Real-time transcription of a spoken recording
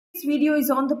Today's video is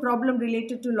on the problem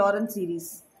related to Laurent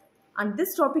series, and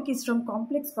this topic is from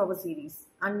complex power series.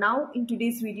 And now in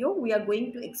today's video we are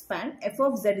going to expand f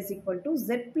of z is equal to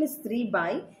z plus 3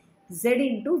 by z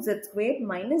into z squared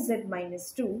minus z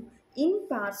minus 2 in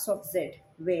parts of z,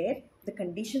 where the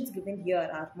conditions given here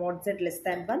are mod z less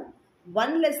than 1,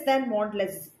 1 less than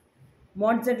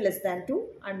mod z less than 2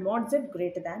 and mod z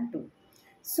greater than 2.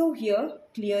 So here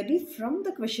clearly from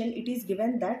the question it is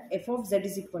given that f of z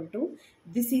is equal to,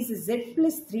 this is z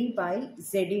plus 3 by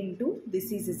z into,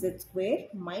 this is z square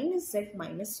minus z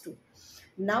minus 2.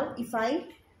 Now if I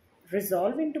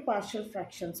resolve into partial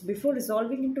fractions, before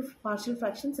resolving into partial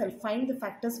fractions I'll find the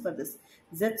factors for this,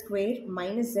 z square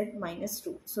minus z minus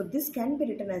 2. So this can be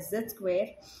written as z square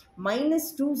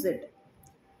minus 2z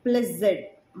plus z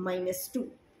minus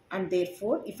 2. And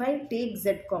therefore, if I take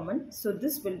z common, so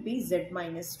this will be z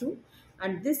minus 2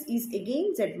 and this is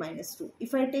again z minus 2.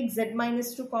 If I take z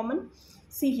minus 2 common,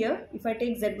 see here, if I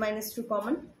take z minus 2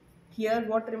 common, here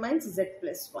what remains? Z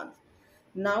plus 1.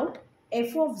 Now,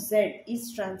 f of z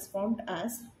is transformed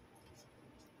as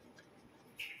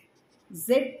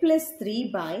z plus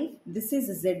 3 by, this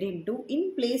is z into,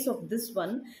 in place of this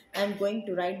one, I am going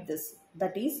to write this,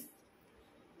 that is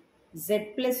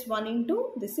z plus 1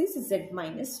 into, this is z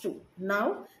minus 2.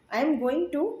 Now, I am going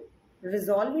to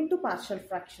resolve into partial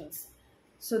fractions.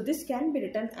 So, this can be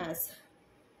written as,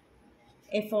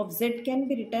 f of z can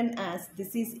be written as,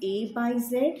 this is a by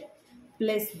z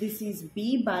plus this is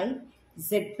b by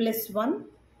z plus 1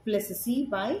 plus c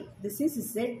by, this is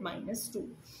z minus 2.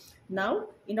 Now,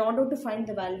 in order to find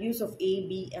the values of a,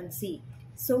 b and c,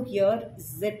 so here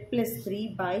z plus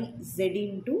 3 by z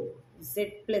into,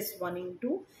 z plus 1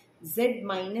 into, z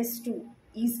minus 2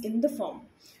 is in the form.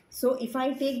 So if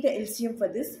I take the LCM for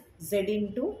this, z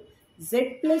into,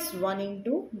 z plus 1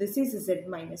 into, this is z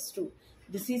minus 2.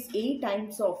 This is a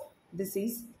times of, this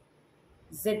is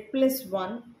z plus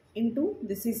 1 into,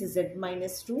 this is z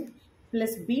minus 2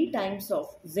 plus b times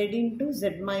of z into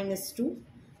z minus 2,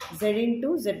 z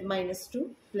into z minus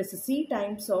 2 plus c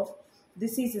times of,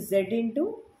 this is z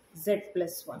into z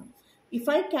plus 1. If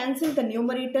I cancel the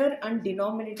numerator and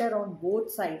denominator on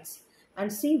both sides and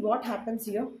see what happens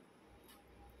here,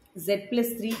 z plus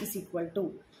 3 is equal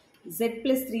to, z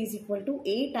plus 3 is equal to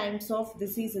a times of,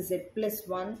 this is z plus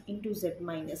 1 into z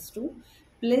minus 2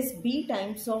 plus b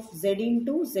times of z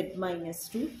into z minus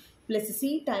 2 plus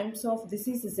c times of, this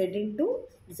is z into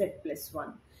z plus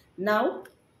 1. Now,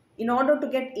 in order to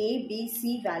get a, b,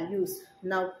 c values,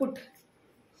 now put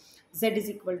z is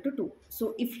equal to 2.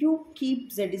 So, if you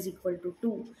keep z is equal to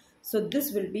 2, so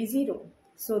this will be 0.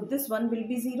 So, this one will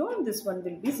be 0 and this one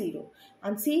will be 0.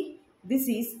 And see, this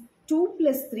is 2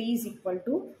 plus 3 is equal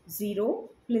to 0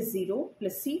 plus 0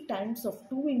 plus c times of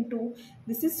 2 into,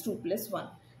 this is 2 plus 1.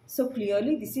 So,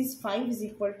 clearly this is 5 is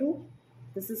equal to,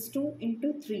 this is 2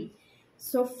 into 3.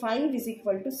 So, 5 is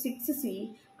equal to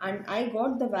 6c and I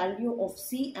got the value of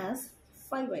c as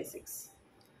 5 by 6.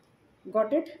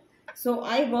 Got it? So,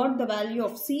 I got the value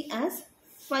of c as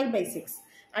 5 by 6.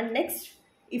 And next,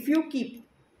 if you keep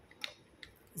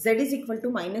z is equal to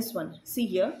minus 1, see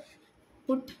here,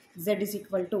 put z is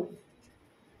equal to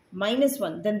minus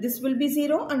 1, then this will be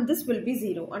 0 and this will be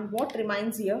 0. And what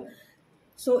remains here?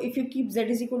 So, if you keep z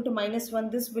is equal to minus 1,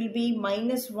 this will be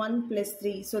minus 1 plus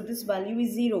 3. So, this value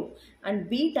is 0. And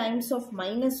b times of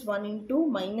minus 1 into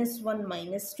minus 1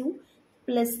 minus 2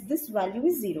 plus this value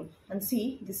is 0. And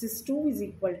see, this is 2 is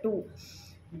equal to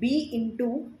b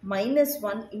into minus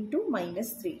 1 into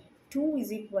minus 3. 2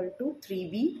 is equal to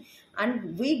 3b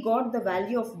and we got the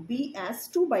value of b as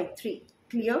 2 by 3.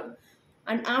 Clear?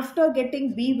 And after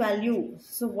getting b value,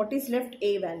 so what is left?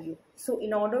 A value. So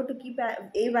in order to keep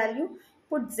a value,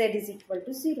 put z is equal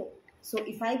to 0. So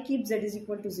if I keep z is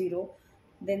equal to 0,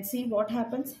 then see what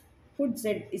happens? Put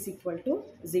z is equal to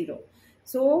 0.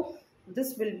 So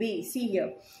this will be, see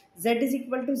here, z is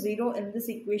equal to 0 in this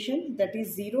equation, that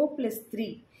is 0 plus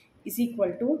 3 is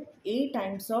equal to a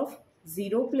times of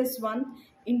 0 plus 1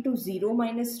 into 0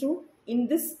 minus 2. In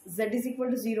this z is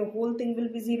equal to 0, whole thing will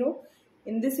be 0.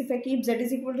 In this, if I keep z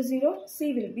is equal to 0,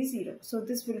 c will be 0. So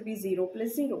this will be 0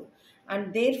 plus 0.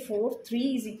 And therefore 3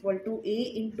 is equal to a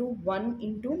into 1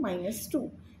 into minus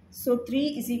 2. So 3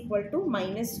 is equal to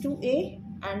minus 2a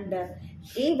and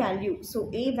a value. So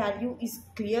a value is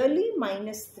clearly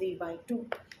minus 3 by 2.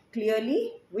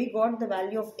 Clearly we got the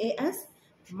value of a as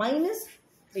minus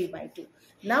 3 by 2.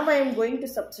 Now I am going to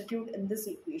substitute in this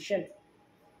equation.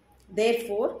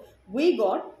 Therefore we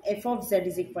got f of z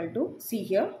is equal to, see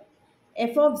here,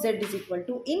 f of z is equal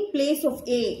to, in place of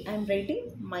a, I am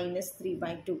writing minus 3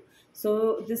 by 2.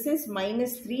 So this is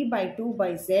minus 3 by 2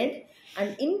 by z,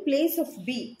 and in place of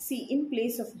b, see, in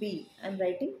place of b, I am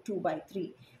writing 2 by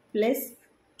 3 plus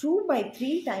 2 by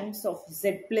 3 times of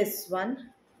z plus 1,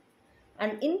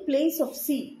 and in place of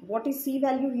c, what is c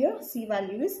value here? C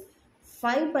value is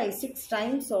 5 by 6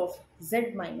 times of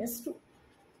z minus 2.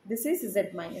 This is z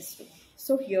minus 2.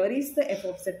 So here is the f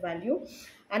of z value,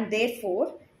 and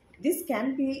therefore this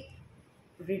can be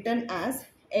written as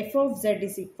f of z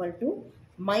is equal to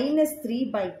minus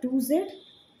 3 by 2z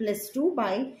plus 2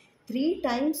 by 3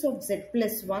 times of z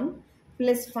plus 1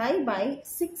 plus 5 by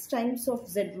 6 times of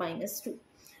z minus 2.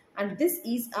 And this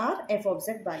is our f of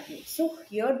z value. So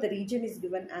here the region is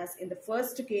given as, in the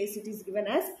first case it is given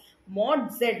as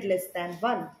mod z less than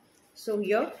 1. So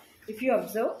here if you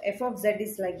observe, f of z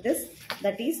is like this,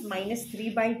 that is minus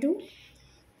 3 by 2,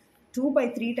 2 by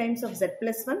 3 times of z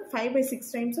plus 1, 5 by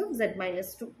 6 times of z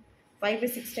minus 2. 5 by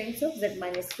 6 times of z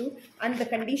minus 2, and the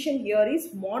condition here is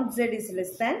mod z is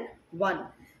less than 1.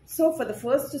 So for the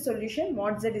first solution,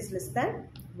 mod z is less than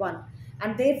 1,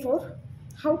 and therefore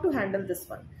how to handle this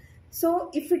one?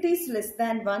 So if it is less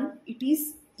than 1, it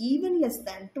is even less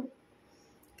than 2.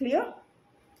 Clear?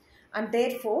 And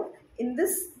therefore in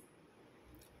this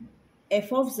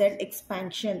f of z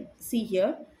expansion, see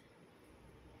here,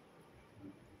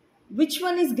 which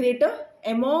one is greater?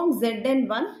 Among z and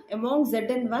 1, among z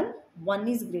and 1, 1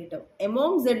 is greater.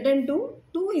 Among z and 2,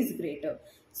 2 is greater.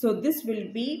 So this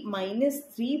will be minus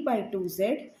 3 by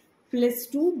 2z plus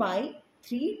 2 by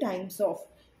 3 times of,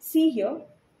 see here,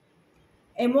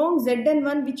 among z and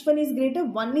 1, which one is greater?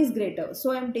 1 is greater.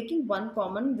 So I am taking 1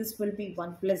 common. This will be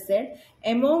 1 plus z.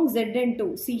 Among z and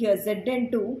 2, see here, z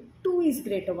and 2, 2 is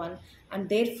greater 1. And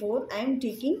therefore I am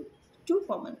taking 2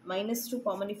 common. Minus 2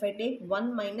 common if I take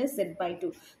 1 minus z by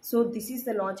 2. So this is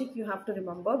the logic you have to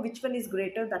remember. Which one is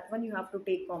greater? That one you have to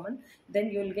take common. Then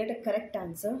you will get a correct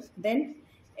answer. Then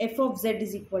f of z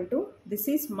is equal to, this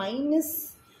is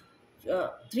minus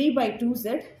 3 by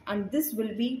 2z, and this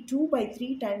will be 2 by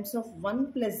 3 times of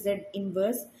 1 plus z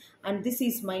inverse, and this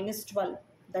is minus 12,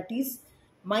 that is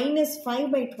minus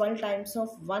 5 by 12 times of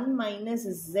 1 minus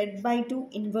z by 2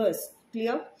 inverse.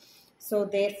 Clear? So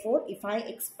therefore if I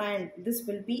expand, this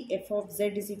will be f of z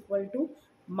is equal to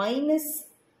minus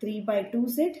 3 by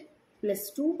 2z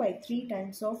plus 2 by 3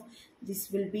 times of, this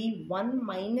will be 1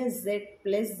 minus z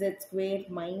plus z square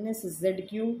minus z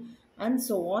cube, and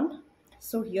so on.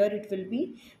 So here it will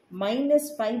be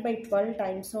minus 5 by 12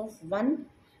 times of 1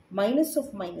 minus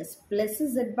of minus plus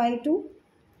z by 2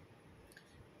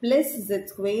 plus z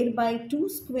square by 2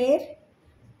 square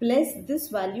plus this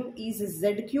value is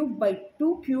z cube by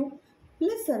 2 cube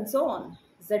plus and so on.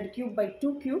 Z cube by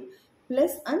 2 cube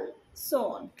plus and so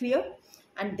on. Clear?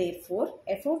 And therefore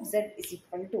f of z is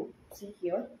equal to, see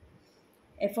here,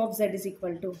 f of z is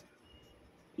equal to,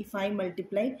 if I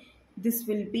multiply, this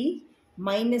will be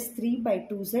minus 3 by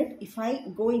 2z. If I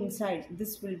go inside,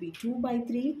 this will be 2 by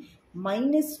 3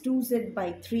 minus 2z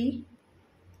by 3.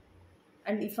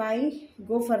 And if I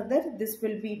go further, this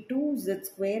will be 2z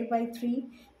square by 3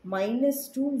 minus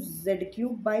 2z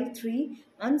cube by 3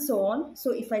 and so on.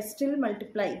 So if I still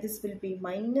multiply, this will be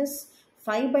minus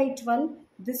 5 by 12.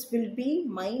 This will be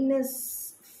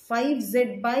minus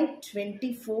 5z by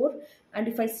 24. And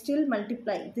if I still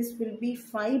multiply, this will be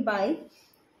 5 by,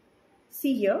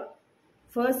 see here,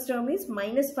 first term is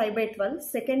minus 5 by 12.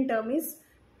 Second term is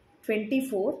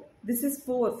 24. This is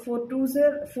 4. 4 2s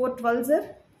are, 4 12s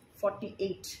are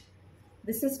 48.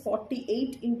 This is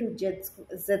 48 into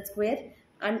z square.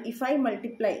 And if I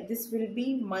multiply, this will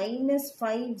be minus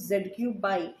 5z cube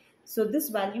by, so this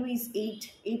value is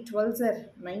 8. 8 12s are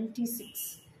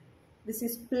 96. This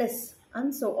is plus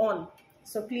and so on.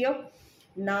 So clear?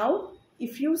 Now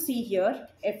if you see here,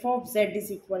 f of z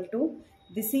is equal to,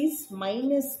 this is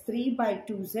minus 3 by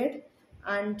 2z,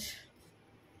 and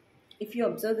if you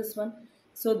observe this one,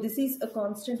 so this is a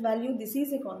constant value, this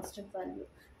is a constant value.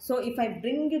 So if I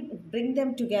bring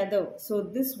them together, so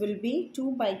this will be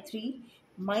 2 by 3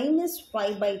 minus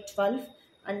 5 by 12,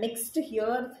 and next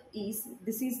here is,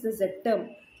 this is the z term.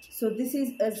 So this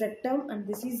is a z term and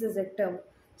this is a z term.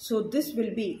 So this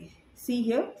will be, see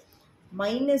here,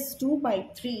 minus 2 by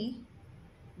 3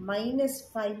 minus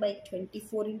 5 by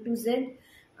 24 into z,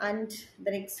 and the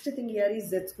next thing here is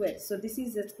z square. So this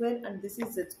is z square and this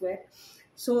is z square.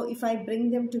 So if I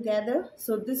bring them together,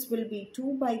 so this will be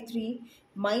 2 by 3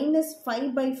 minus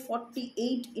 5 by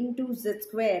 48 into z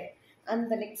square,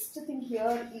 and the next thing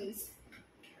here is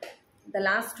the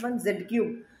last one, z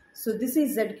cube. So this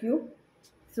is z cube.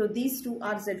 So these two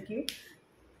are z cube,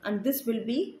 and this will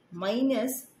be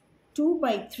minus 2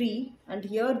 by 3, and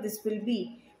here this will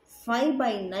be 5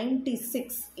 by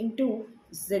 96 into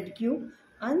z cube,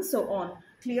 and so on.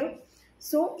 Clear?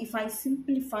 So if I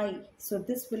simplify, so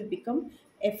this will become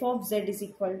f of z is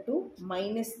equal to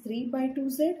minus 3 by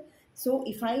 2z. So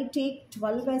if I take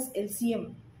 12 as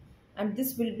LCM, and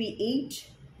this will be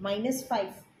 8 minus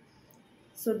 5.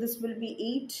 So this will be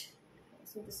 8.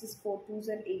 So this is 4 2s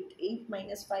and 8. 8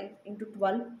 minus 5 into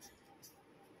 12.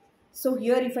 So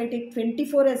here if I take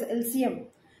 24 as LCM,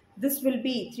 this will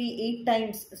be 3 8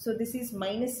 times. So this is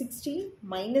minus 16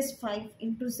 minus 5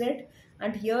 into Z.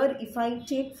 And here if I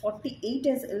take 48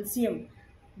 as LCM,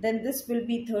 then this will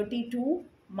be 32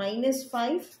 minus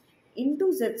 5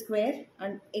 into Z square.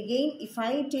 And again if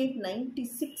I take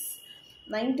 96,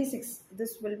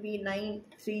 this will be 9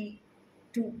 3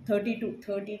 2 32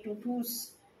 32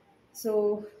 twos.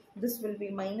 So this will be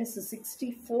minus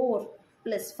 64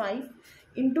 plus 5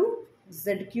 into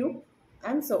z cube,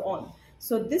 and so on.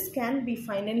 So this can be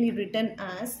finally written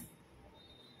as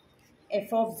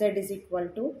f of z is equal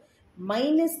to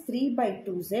minus 3 by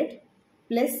 2z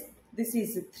plus this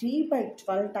is 3 by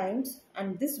 12 times,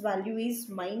 and this value is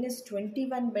minus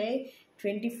 21 by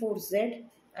 24z,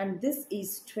 and this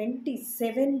is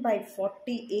 27 by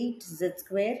 48 z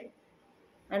square.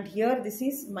 And here this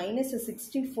is minus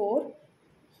 64,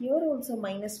 here also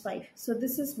minus 5, so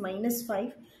this is minus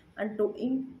 5, and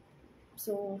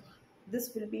so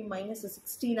this will be minus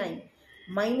 69,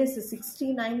 minus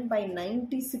 69 by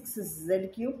 96 is z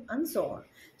cube, and so on.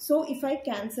 So if I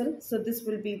cancel, so this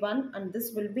will be 1 and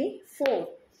this will be 4.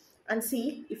 And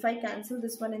see, if I cancel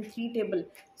this one in 3 table,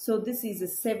 so this is a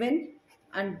 7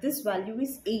 and this value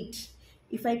is 8.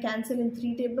 If I cancel in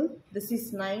 3 table, this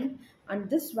is 9 and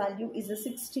this value is a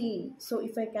 16. So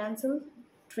if I cancel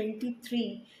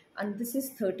 23 and this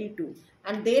is 32,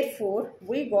 and therefore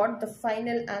we got the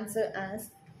final answer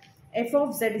as f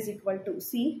of z is equal to,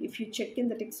 see, if you check in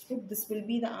the textbook, this will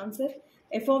be the answer.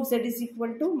 F of z is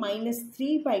equal to minus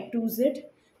 3 by 2z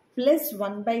plus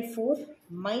 1 by 4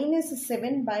 minus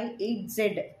 7 by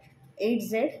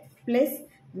 8z plus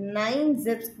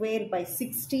 9z square by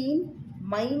 16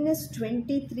 minus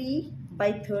 23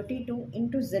 by 32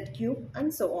 into z cube,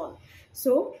 and so on.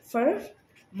 So for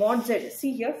mod z,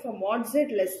 see here, for mod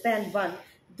z less than 1,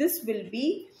 this will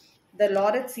be the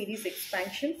Laurent series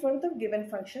expansion for the given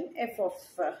function f of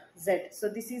z. So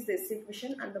this is the essay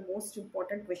question and the most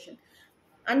important question.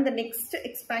 And the next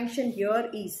expansion here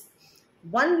is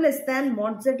 1 less than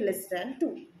mod z less than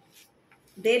 2.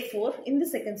 Therefore, in the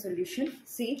second solution,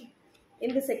 see,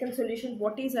 in the second solution,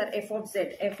 what is our f of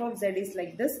z? F of z is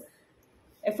like this.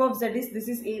 F of z is, this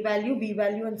is a value, b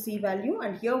value and c value,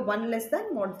 and here 1 less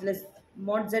than mod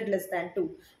z less than 2.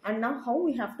 And now how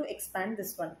we have to expand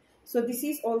this one? So this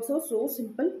is also so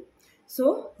simple.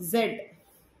 So z,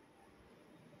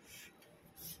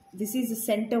 this is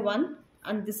center 1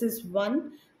 and this is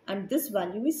 1 and this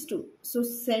value is 2. So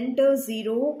center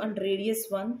 0 and radius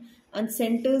 1 and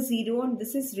center 0 and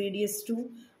this is radius 2.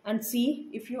 And see,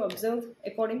 if you observe,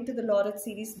 according to the Laurent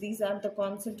series, these are the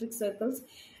concentric circles.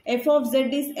 F of z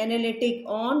is analytic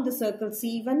on the circle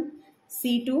C1,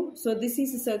 C2. So this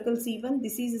is a circle C1,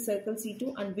 this is a circle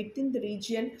C2, and within the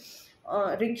region,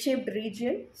 ring-shaped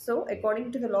region. So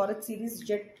according to the Laurent series,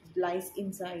 jet lies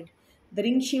inside the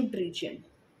ring-shaped region.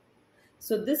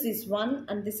 So this is 1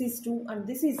 and this is 2 and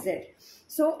this is z.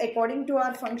 So according to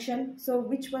our function, so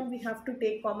which one we have to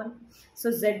take common?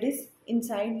 So z is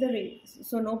inside the ring,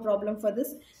 so no problem for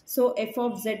this. So f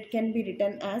of z can be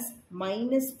written as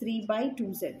minus 3 by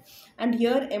 2z. And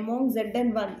here among z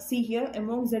and 1, see here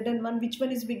among z and 1, which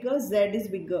one is bigger? Z is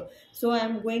bigger. So I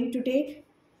am going to take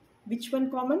which one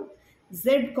common?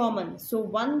 Z common. So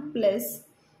 1 plus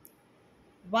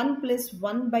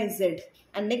 1 by z,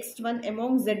 and next one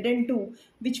among z and 2,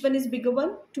 which one is bigger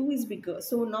one? 2 is bigger.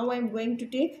 So now I am going to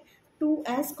take 2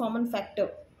 as common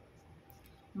factor.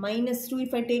 Minus 2,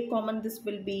 if I take common, this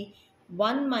will be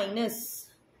 1 minus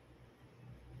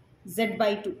z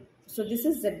by 2. So this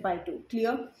is z by 2.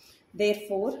 Clear?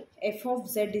 Therefore f of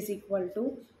z is equal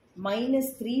to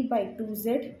minus 3 by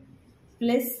 2z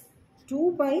plus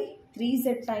 2 by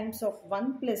 3z times of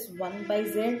 1 plus 1 by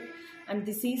z, and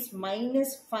this is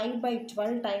minus 5 by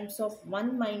 12 times of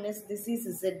 1 minus this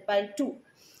is z by 2.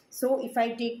 So if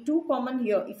I take 2 common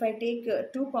here, if I take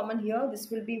 2 common here, this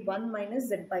will be 1 minus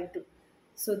z by 2.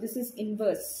 So this is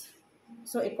inverse.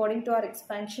 So according to our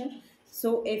expansion,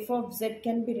 so f of z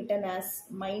can be written as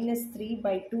minus 3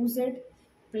 by 2z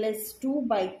plus 2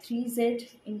 by 3z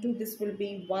into this will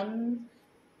be 1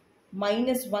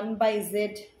 minus 1 by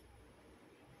z.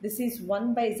 This is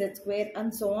 1 by z square,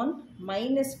 and so on,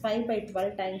 minus 5 by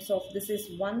 12 times of this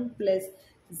is 1 plus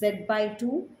z by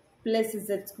 2 plus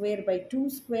z square by 2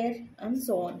 square and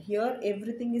so on. Here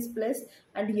everything is plus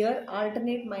and here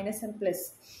alternate minus and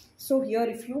plus. So here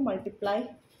if you multiply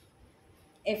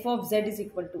f of z is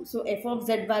equal to, so f of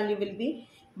z value will be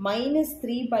minus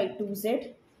 3 by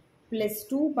 2z plus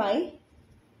 2 by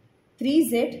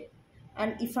 3z,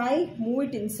 and if I move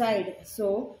it inside,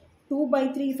 so 2 by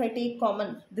 3 if I take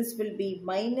common, this will be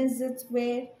minus z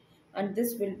square and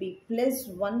this will be plus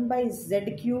 1 by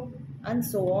z cube and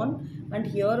so on, and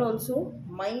here also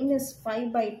minus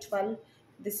 5 by 12,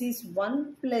 this is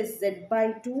 1 plus z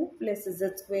by 2 plus z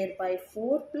square by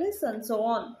 4 plus and so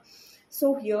on.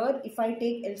 So here if I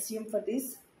take LCM for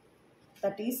this,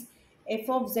 that is f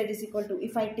of z is equal to,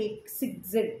 if I take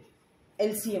 6z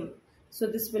LCM, so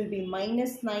this will be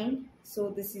minus 9,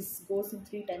 so this is goes in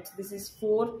 3 times, this is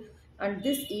 4 and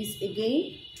this is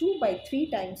again 2 by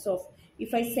 3 times of,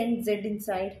 if I send z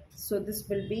inside, so this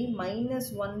will be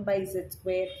minus 1 by z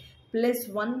square plus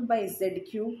 1 by z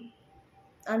cube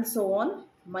and so on,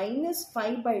 minus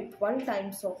 5 by 12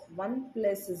 times of 1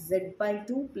 plus z by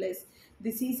 2 plus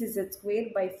this is z square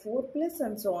by 4 plus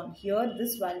and so on. Here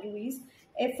this value is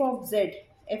f of z.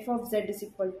 F of z is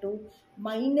equal to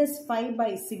minus 5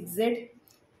 by 6z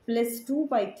plus 2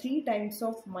 by 3 times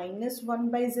of minus 1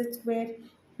 by z square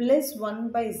plus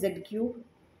 1 by z cube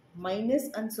minus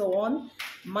and so on,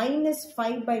 minus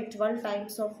 5 by 12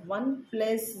 times of 1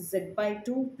 plus z by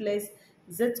 2 plus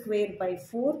z square by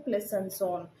 4 plus and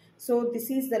so on. So this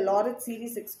is the Laurent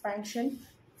series expansion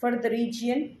for the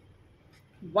region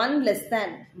 1 less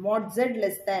than mod z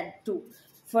less than 2.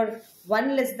 For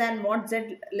 1 less than mod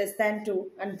z less than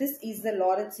 2, and this is the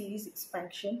Laurent series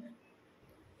expansion.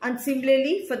 And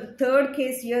similarly for the third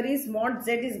case here is mod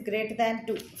z is greater than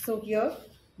 2. So here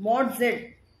mod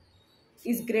z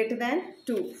is greater than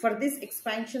 2. For this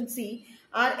expansion C,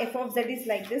 our f of z is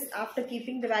like this after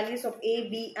keeping the values of a,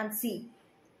 b and c.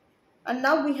 And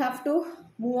now we have to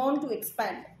move on to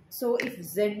expand. So if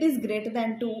z is greater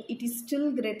than 2, it is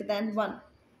still greater than 1.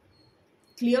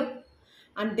 Clear?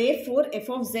 And therefore f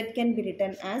of z can be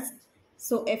written as,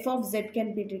 so f of z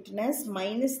can be written as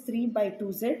minus 3 by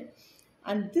 2z,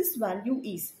 and this value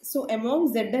is, so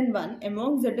among z and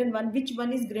 1, which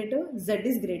one is greater? Z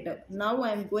is greater. Now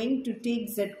I am going to take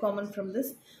z common from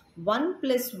this, 1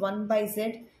 plus 1 by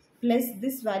z plus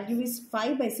this value is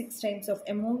 5 by 6 times of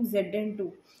among z and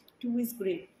 2. 2 is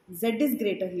great. Z is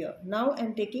greater here. Now I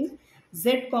am taking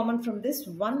z common from this,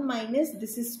 1 minus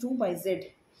this is 2 by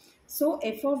z. So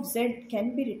f of z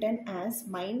can be written as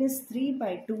minus 3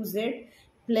 by 2z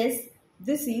plus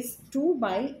this is 2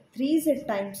 by 3z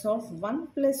times of 1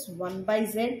 plus 1 by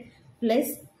z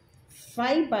plus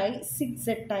 5 by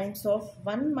 6z times of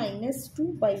 1 minus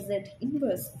 2 by z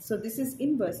inverse. So this is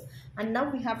inverse, and now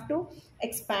we have to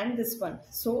expand this one.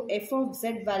 So f of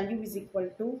z value is equal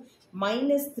to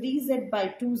minus 3z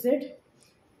by 2z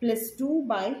plus 2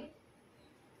 by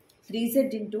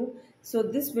 3z into, so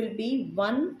this will be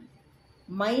 1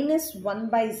 minus 1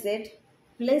 by z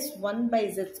plus 1 by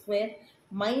z square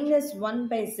minus 1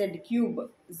 by z cube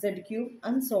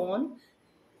and so on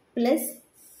plus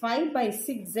 5 by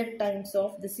 6z times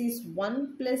of, this is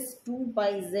 1 plus 2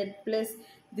 by z plus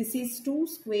this is 2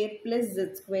 square plus z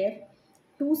square,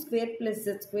 2 square plus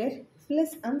z square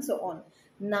plus and so on.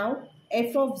 Now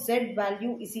f of z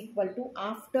value is equal to,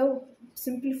 after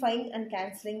simplifying and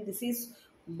cancelling, this is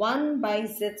 1 by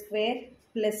z square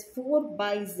plus 4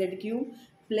 by z cube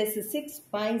plus 6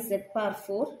 by z power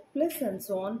 4 plus and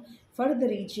so on for the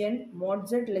region mod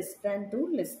z less than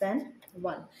 2 less than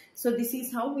 1. So this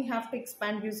is how we have to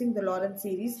expand using the Laurent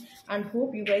series, and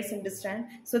hope you guys understand.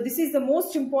 So this is the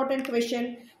most important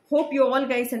question. Hope you all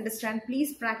guys understand.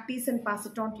 Please practice and pass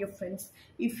it on to your friends.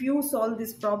 If you solve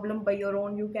this problem by your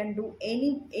own, you can do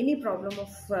any problem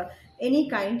of any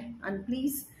kind, and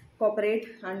please cooperate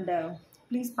and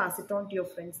please pass it on to your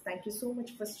friends. Thank you so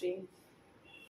much for staying.